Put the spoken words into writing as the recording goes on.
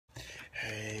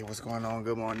What's going on?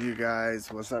 Good morning, you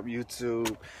guys. What's up,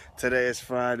 YouTube? Today is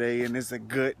Friday, and it's a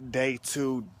good day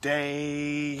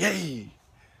today. Yay!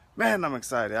 Man, I'm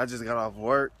excited. I just got off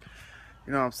work.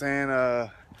 You know what I'm saying? I'm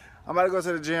about to go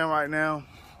to the gym right now,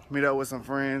 meet up with some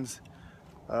friends.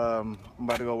 I'm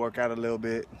about to go work out a little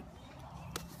bit.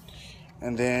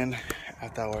 And then,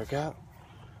 after I work out,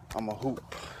 I'm going to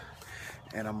hoop,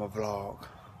 and I'm going to vlog.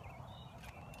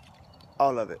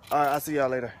 All of it. All right, I'll see y'all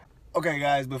later. Okay,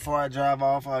 guys, before I drive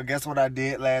off, guess what I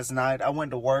did last night? I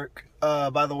went to work.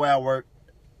 By the way, I work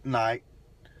night.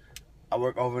 I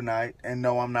work overnight. And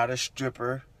no, I'm not a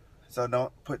stripper. So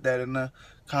don't put that in the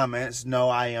comments. No,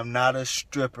 I am not a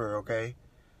stripper, okay?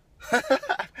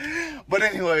 But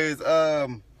anyways,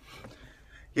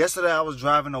 yesterday I was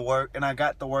driving to work, and I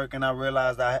got to work, and I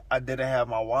realized I didn't have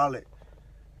my wallet.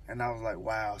 And I was like,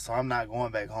 wow. So I'm not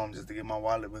going back home just to get my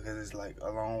wallet because it's like a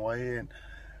long way. And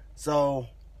so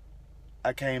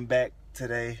I came back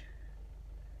today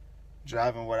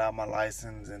driving without my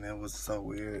license, and it was so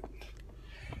weird.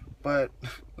 But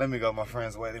let me go. My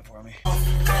friend's waiting for me. Hey,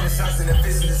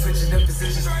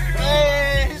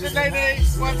 he's a day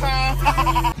one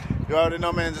time. You already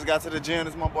know, man. Just got to the gym.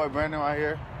 This is my boy Brandon right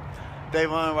here.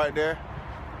 Davon right there.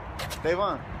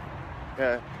 Davon.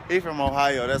 Yeah, he from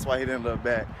Ohio. That's why he didn't look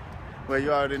back. But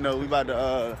you already know we about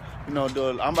to, I'm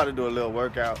about to do a little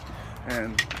workout.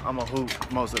 And I'm a hoop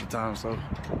most of the time, so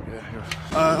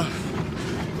yeah.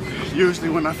 Usually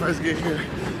when I first get here,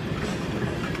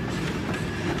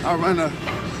 I run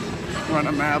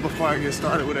a mile before I get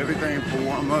started with everything for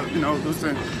warm up,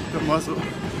 loosen the muscle.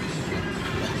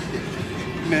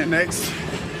 And then next,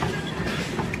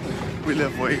 we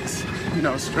lift weights,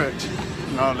 stretch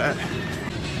and all that.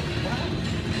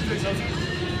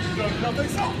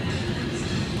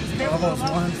 Almost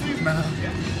 1 mile.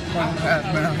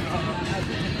 1.5 mile.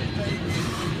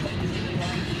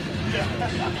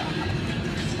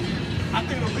 I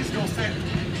think at least gonna say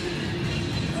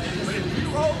but if he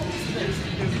rolls,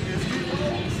 if he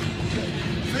rolls,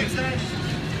 6 days,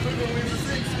 we're gonna win the 6.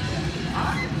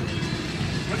 Alright.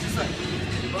 What you say?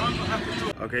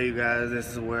 Okay, you guys, this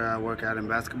is where I work out in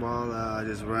basketball. I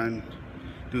just run,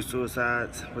 do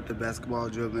suicides with the basketball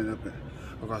dribbling up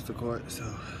across the court. So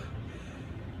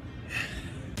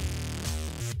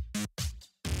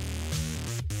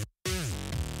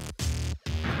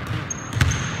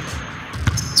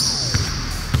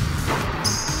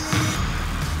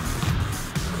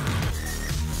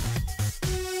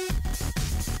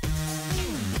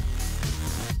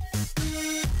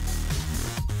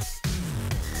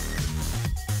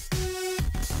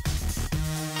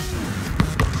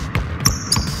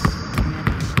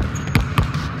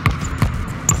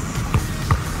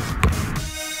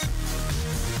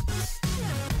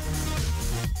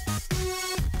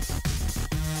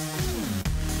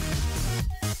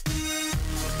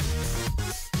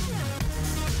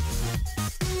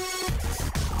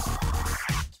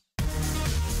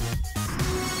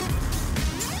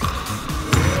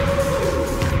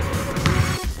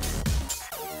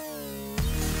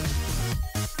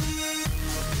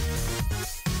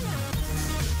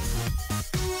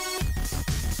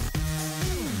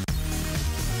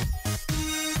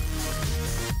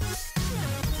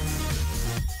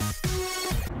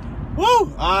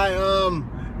woo! I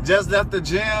just left the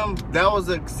gym. That was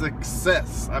a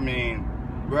success. I mean,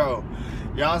 bro,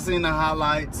 y'all seen the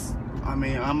highlights. I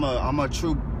mean, I'm a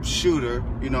true shooter,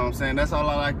 you know what I'm saying? That's all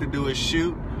I like to do is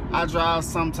shoot. I drive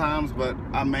sometimes, but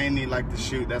I mainly like to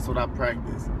shoot. That's what I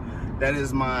practice. That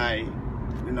is my,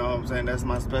 you know what I'm saying? That's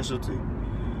my specialty.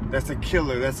 That's a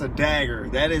killer. That's a dagger.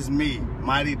 That is me.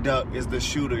 Mightyduck is the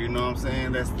shooter, you know what I'm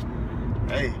saying? That's,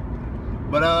 hey.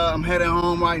 But I'm heading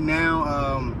home right now.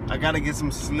 I gotta get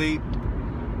some sleep.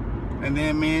 And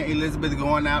then me and Elizabeth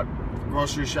going out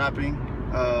grocery shopping.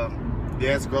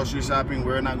 Yes, grocery shopping.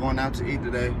 We're not going out to eat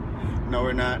today. No,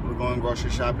 we're not. We're going grocery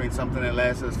shopping, something that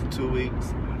lasts us for 2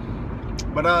 weeks.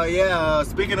 But yeah,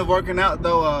 speaking of working out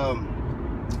though,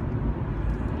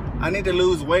 I need to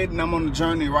lose weight and I'm on the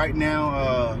journey right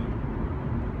now.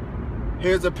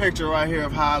 Here's a picture right here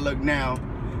of how I look now.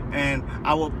 And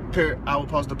I will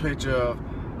post a picture of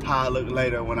how I look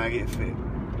later when I get fit.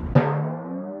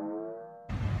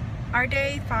 Our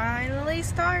day finally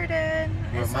started.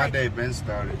 Well, my day been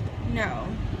started. No,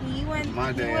 he went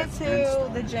to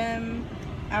the gym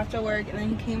after work and then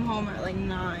he came home at like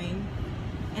 9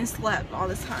 and slept all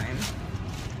this time.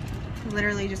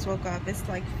 Literally just woke up. It's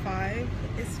like 5.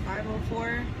 It's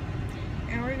 5:04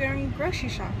 and we're going grocery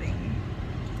shopping.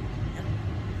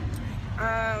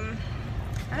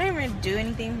 I didn't really do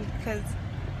anything because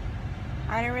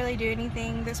I didn't really do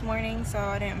anything this morning, so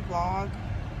I didn't vlog.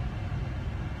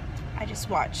 I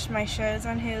just watch my shows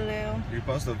on Hulu. You're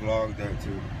supposed to vlog that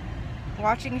too.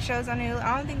 Watching shows on Hulu,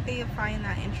 I don't think they find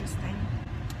that interesting.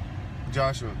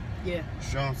 Joshua. Yeah.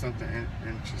 Show them something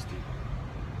interesting.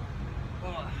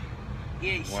 Oh,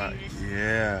 yeah, you see this?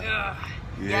 Yeah.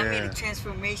 Yeah, I made a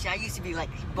transformation. I used to be like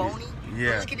bony.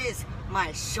 Yeah. But look at this.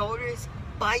 My shoulders,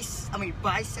 biceps,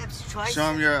 triceps. Show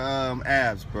them your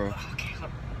abs, bro. Okay,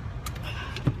 look.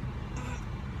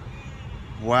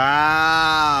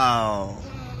 Wow.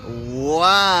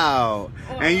 Wow.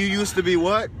 And you used to be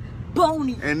what?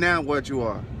 Bony. And now what you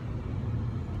are?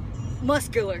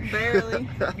 Muscular. Barely.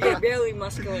 Yeah, barely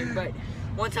muscular. But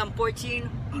once I'm 14,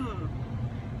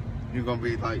 You're gonna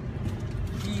be like.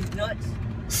 these nuts.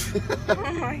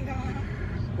 Oh my god.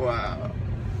 Wow.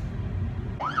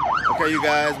 Okay, you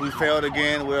guys, we failed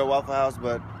again. We're at Waffle House,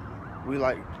 but we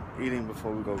like eating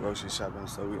before we go grocery shopping,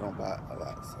 so we don't buy a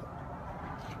lot. So.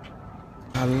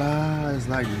 Allah is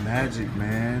like magic,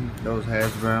 man. Those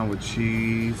hash brown with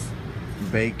cheese,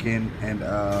 bacon, and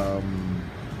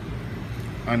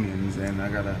onions, and I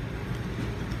got a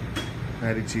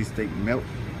patty cheesesteak melt.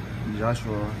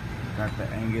 Joshua got the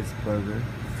Angus burger,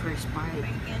 First bite.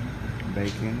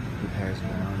 bacon with hash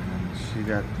browns, and she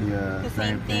got the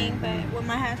Same thing, but with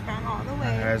my hash brown all the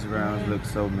way. The hash browns look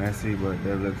so messy, but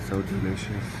they look so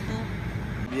delicious.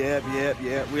 Yep.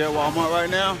 We at Walmart right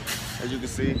now, as you can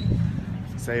see.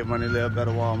 Save money, live better,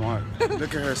 Walmart.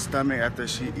 Look at her stomach after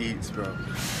she eats, bro.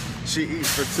 She eats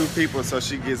for 2 people, so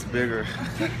she gets bigger.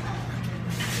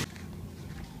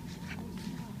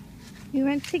 We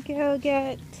went to go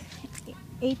get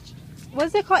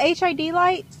what's it called? HID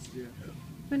lights? Yeah.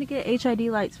 I'm gonna get HID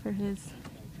lights for his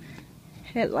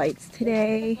headlights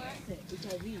today.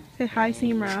 Say hi,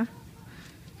 Simra.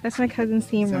 That's my cousin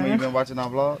Simra, you Simra. been watching our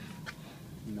vlog?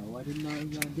 No, I didn't know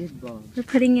y'all did vlogs. We're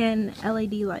putting in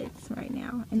LED lights right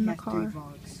now in the car. 3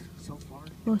 vlogs so far.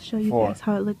 We'll show you 4. guys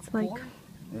how it looks like. 4?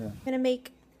 Yeah. I'm gonna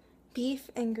make beef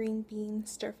and green bean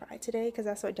stir fry today because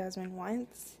that's what Desmond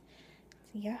wants.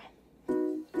 So yeah.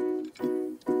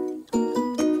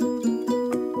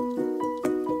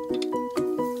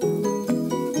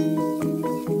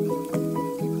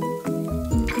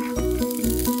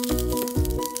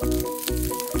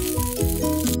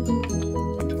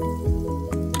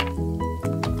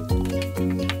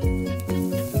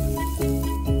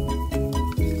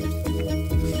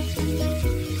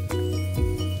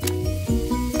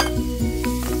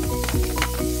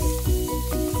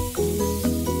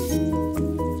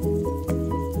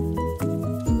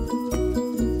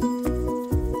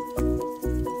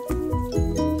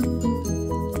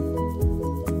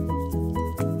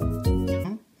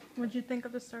 What'd you think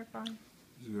of the stir fry?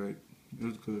 It's great. It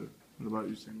was good. What about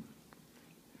you, Simra?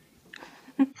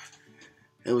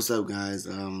 Hey, what's up, guys?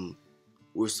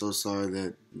 We're so sorry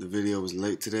that the video was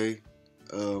late today.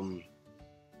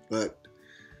 But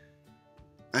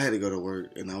I had to go to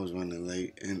work and I was running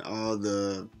late, and all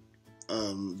the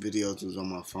videos was on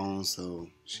my phone, so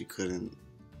she couldn't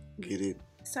get it.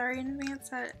 Sorry in advance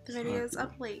that the video is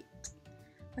up late.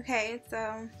 Okay,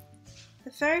 so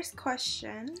the first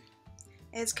question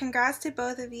is congrats to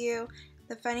both of you.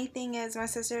 The funny thing is my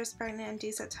sister is pregnant and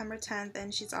due September 10th,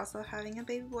 and she's also having a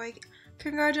baby boy.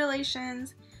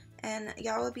 Congratulations, and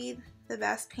y'all will be the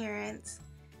best parents.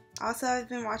 Also, I've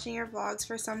been watching your vlogs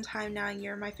for some time now, and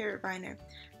you're my favorite viner.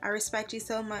 I respect you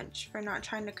so much for not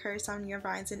trying to curse on your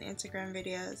vines and Instagram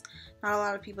videos. Not a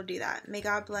lot of people do that. May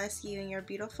God bless you and your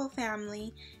beautiful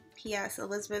family. P.S.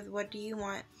 Elizabeth, what do you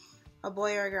want? A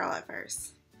boy or a girl at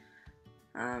first?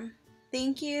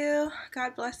 Thank you.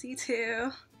 God bless you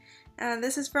too.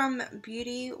 This is from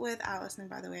Beauty with Allison,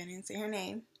 by the way. I didn't say her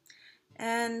name.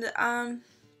 And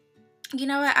you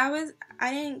know what?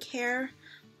 I didn't care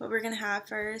what we're gonna have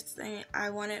first. I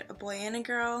wanted a boy and a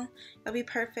girl. It'll be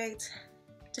perfect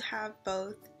to have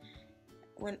both,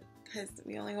 because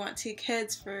we only want 2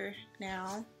 kids for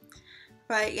now.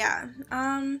 But yeah,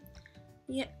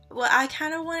 well, I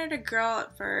kind of wanted a girl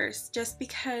at first, just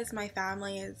because my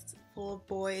family is full of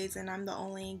boys and I'm the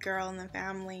only girl in the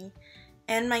family,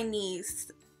 and my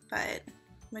niece, but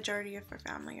majority of her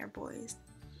family are boys,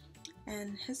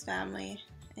 and his family,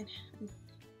 and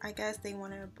I guess they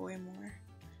wanted a boy more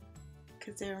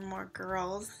because there were more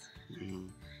girls. Mm-hmm.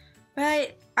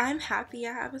 But I'm happy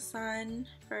I have a son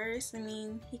first. I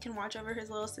mean, he can watch over his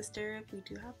little sister if we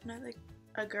do have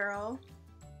a girl.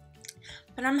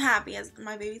 But I'm happy as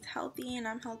my baby's healthy and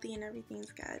I'm healthy and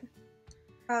everything's good.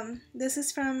 This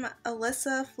is from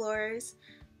Alyssa Flores.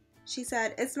 She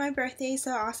said, "It's my birthday,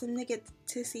 so awesome to get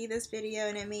to see this video,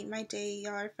 and it made my day.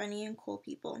 Y'all are funny and cool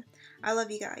people. I love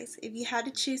you guys. If you had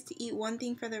to choose to eat one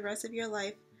thing for the rest of your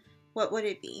life, what would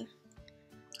it be?"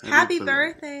 Happy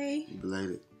birthday.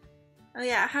 Belated. Oh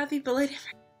yeah, happy belated.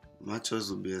 My choice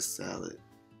would be a salad.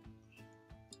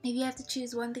 If you have to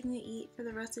choose one thing to eat for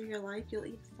the rest of your life, you'll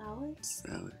eat salad?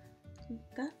 Salad.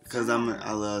 That's because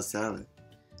I love salad.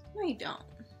 No, you don't.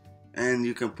 And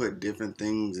you can put different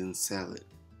things in salad.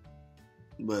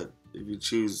 But if you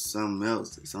choose something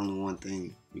else, it's only one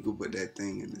thing. You can put that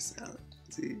thing in the salad.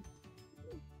 See?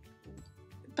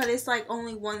 But it's like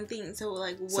only one thing. So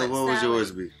like what? So what would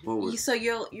yours be? So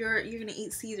you're gonna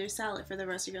eat Caesar salad for the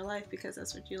rest of your life because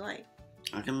that's what you like.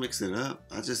 I can mix it up.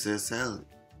 I just said salad.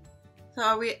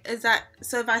 So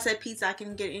so if I said pizza, I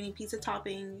can get any pizza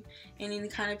topping and any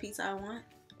kind of pizza I want?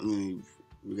 I mean,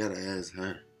 we gotta ask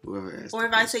her. Whoever asked. Or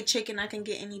if I say chicken, I can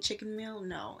get any chicken meal?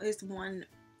 No, it's one.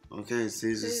 Okay,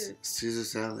 Caesar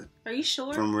salad. Are you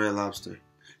sure? From Red Lobster.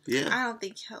 Yeah. I don't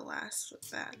think he'll last with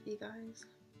that, you guys.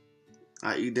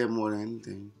 I eat that more than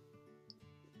anything.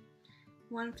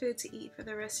 One food to eat for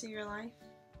the rest of your life?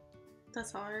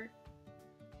 That's hard.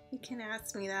 You can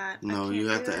ask me that. No, you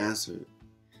have to answer it.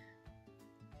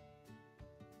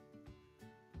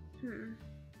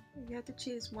 You have to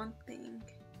choose one thing.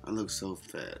 I look so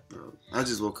fat, bro. I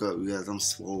just woke up, you guys. I'm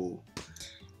swole.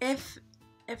 If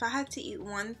I had to eat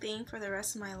one thing for the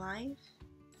rest of my life,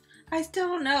 I still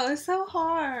don't know. It's so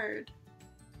hard.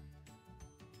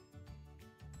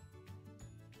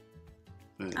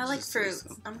 Man, I like fruits.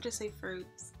 I'm gonna just say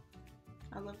fruits.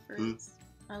 I love fruits.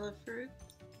 I love fruits.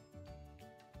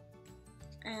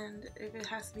 And if it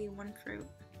has to be one fruit,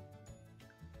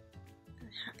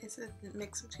 it's a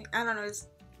mix between, I don't know, it's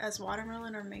as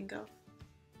watermelon or mango.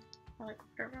 I like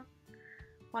watermelon.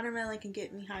 Watermelon can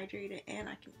get me hydrated and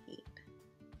I can eat.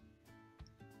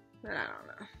 But I don't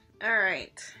know.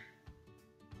 Alright.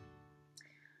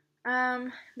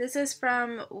 This is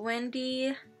from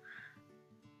Wendy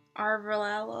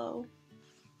Arvello.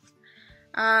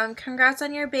 Congrats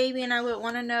on your baby, and I would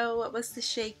want to know what was the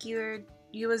shake you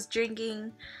was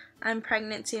drinking. I'm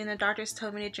pregnant too, and the doctors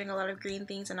told me to drink a lot of green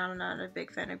things, and I'm not a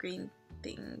big fan of green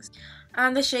things.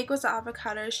 The shake was the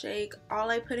avocado shake.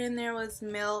 All I put in there was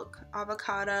milk,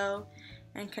 avocado,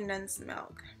 and condensed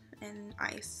milk, and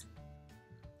ice.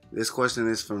 This question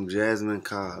is from Jasmine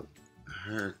Cobb.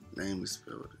 Her name is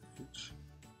spelled H.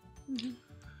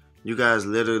 You guys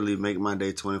literally make my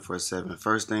day 24/7.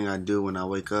 First thing I do when I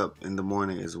wake up in the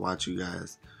morning is watch you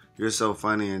guys. You're so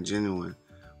funny and genuine,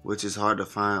 which is hard to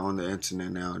find on the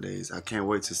internet nowadays. I can't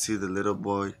wait to see the little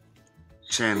boy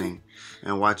Channing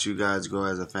and watch you guys grow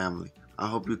as a family. I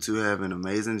hope you two have an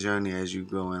amazing journey as you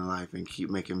grow in life and keep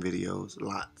making videos,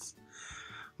 lots.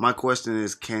 My question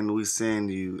is, can we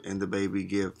send you and the baby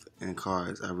gift and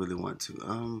cards? I really want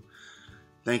to.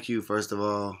 Thank you, first of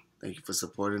all. Thank you for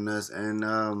supporting us, and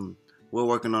we're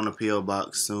working on a P.O.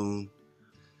 box soon.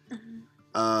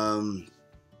 Okay,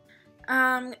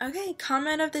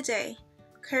 comment of the day.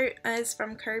 Is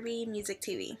from Kirby Music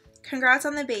TV. Congrats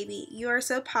on the baby. You are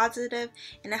so positive,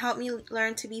 and it helped me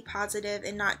learn to be positive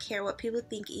and not care what people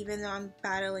think, even though I'm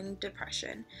battling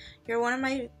depression. You're one of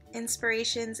my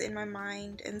inspirations in my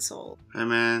mind and soul. Hey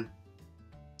man,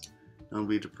 don't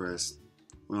be depressed.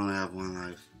 We only have one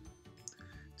life.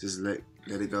 Just let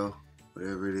it go,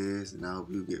 whatever it is, and I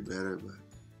hope you get better. But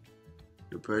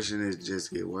depression is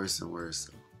just get worse and worse.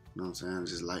 So, you know what I'm saying?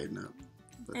 Just lighten up.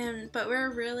 But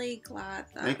we're really glad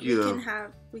that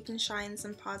we can shine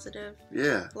some positive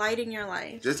light in your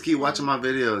life. Just keep watching my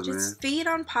videos, man. Just feed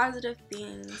on positive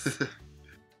things.